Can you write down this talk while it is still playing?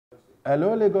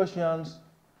Hello, Lagosians.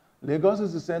 Lagos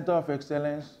is the center of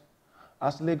excellence.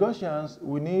 As Lagosians,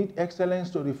 we need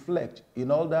excellence to reflect in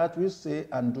all that we say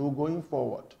and do going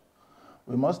forward.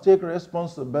 We must take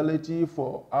responsibility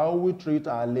for how we treat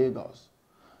our Lagos.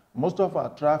 Most of our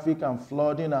traffic and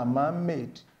flooding are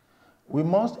man-made. We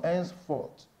must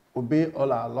henceforth obey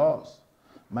all our laws.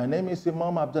 My name is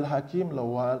Imam Hakeem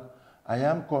Awwal. I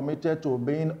am committed to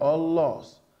obeying all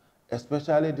laws,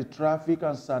 especially the traffic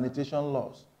and sanitation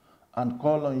laws, and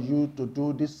call on you to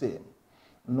do the same.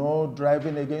 No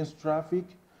driving against traffic,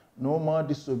 no more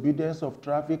disobedience of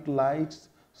traffic lights,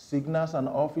 signals, and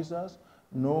officers,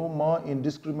 no more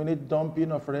indiscriminate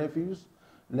dumping of refuse.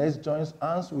 Let's join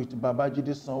hands with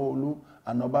Babajide Sanwo-Olu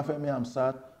and Obafemi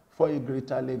Hamzat for a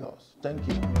greater Lagos. Thank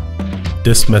you.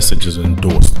 This message is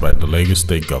endorsed by the Lagos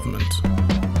State Government.